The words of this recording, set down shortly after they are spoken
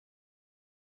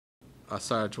a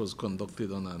search was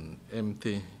conducted on an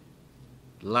empty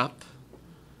lot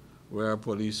where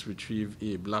police retrieved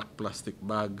a black plastic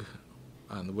bag,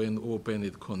 and when opened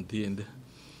it contained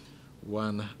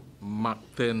one Mach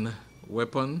 10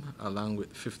 weapon along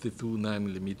with 52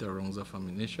 9mm rounds of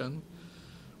ammunition,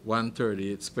 one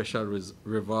 .38 special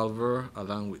revolver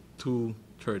along with two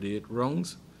 .38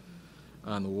 rounds,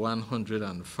 and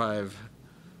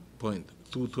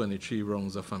 105.223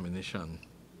 rounds of ammunition.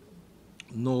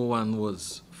 No one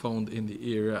was found in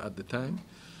the area at the time,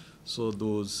 so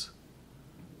those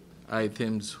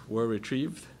items were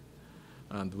retrieved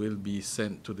and will be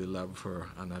sent to the lab for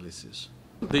analysis.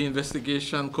 The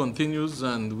investigation continues,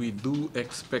 and we do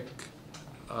expect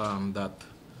that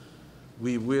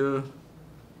we will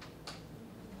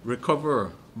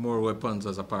recover more weapons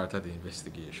as a part of the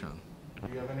investigation. Do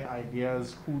you have any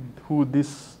ideas who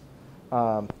these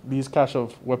cache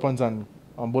of weapons and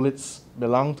bullets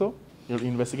belong to? You're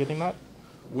investigating that?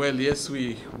 Well, yes,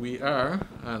 we are,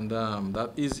 and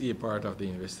that is a part of the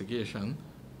investigation.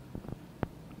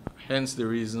 Hence the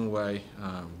reason why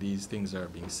these things are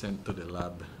being sent to the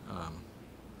lab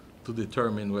to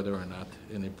determine whether or not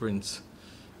any prints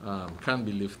can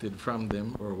be lifted from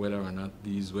them, or whether or not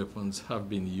these weapons have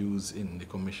been used in the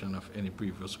commission of any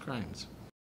previous crimes.